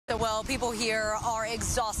Well, people here are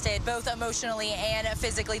exhausted, both emotionally and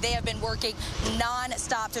physically. They have been working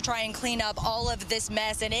non-stop to try and clean up all of this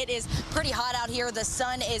mess, and it is pretty hot out here. The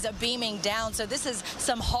sun is beaming down, so this is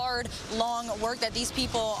some hard, long work that these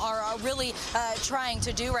people are really trying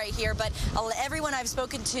to do right here. But everyone I've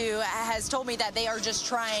spoken to has told me that they are just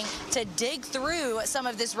trying to dig through some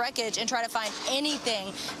of this wreckage and try to find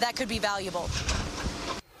anything that could be valuable.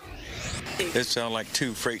 It sounded like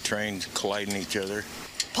two freight trains colliding each other.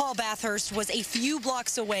 Paul Bathurst was a few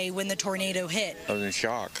blocks away when the tornado hit. I was in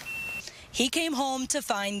shock. He came home to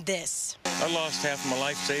find this. I lost half of my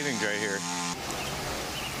life savings right here.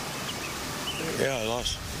 Yeah, I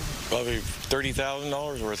lost probably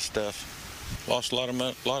 $30,000 worth of stuff. Lost a lot of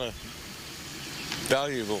money, a lot of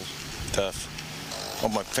valuable stuff. All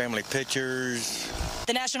my family pictures.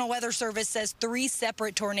 The National Weather Service says 3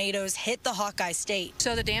 separate tornadoes hit the Hawkeye State.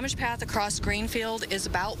 So the damage path across Greenfield is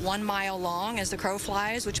about 1 mile long as the crow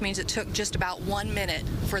flies, which means it took just about 1 minute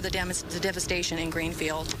for the devastation in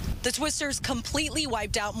Greenfield. The twisters completely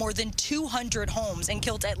wiped out more than 200 homes and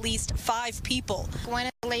killed at least 5 people. One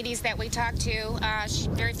of the ladies that we talked to, she's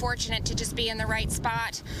very fortunate to just be in the right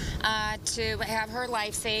spot to have her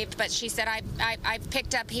life saved. But she said, I've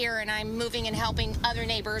picked up here and I'm moving and helping other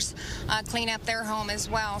neighbors clean up their home as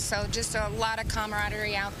well. So just a lot of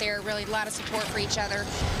camaraderie out there, really a lot of support for each other.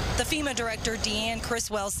 The FEMA director, Deanne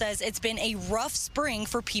Criswell, says it's been a rough spring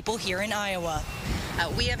for people here in Iowa.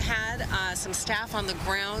 We have had some staff on the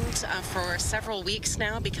ground for several weeks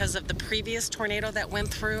now because of the previous tornado that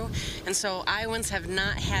went through, and so Iowans have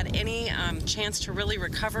not had any chance to really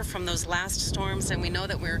recover from those last storms, and we know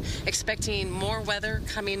that we're expecting more weather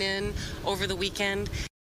coming in over the weekend.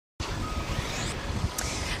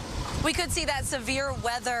 We could see that severe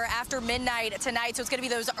weather after midnight tonight, so it's going to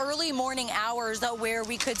be those early morning hours where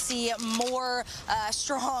we could see more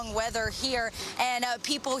strong weather here. And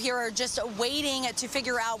people here are just waiting to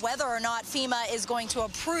figure out whether or not FEMA is going to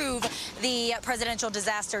approve the presidential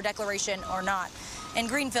disaster declaration or not. In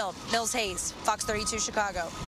Greenfield, Mills Hayes, Fox 32 Chicago.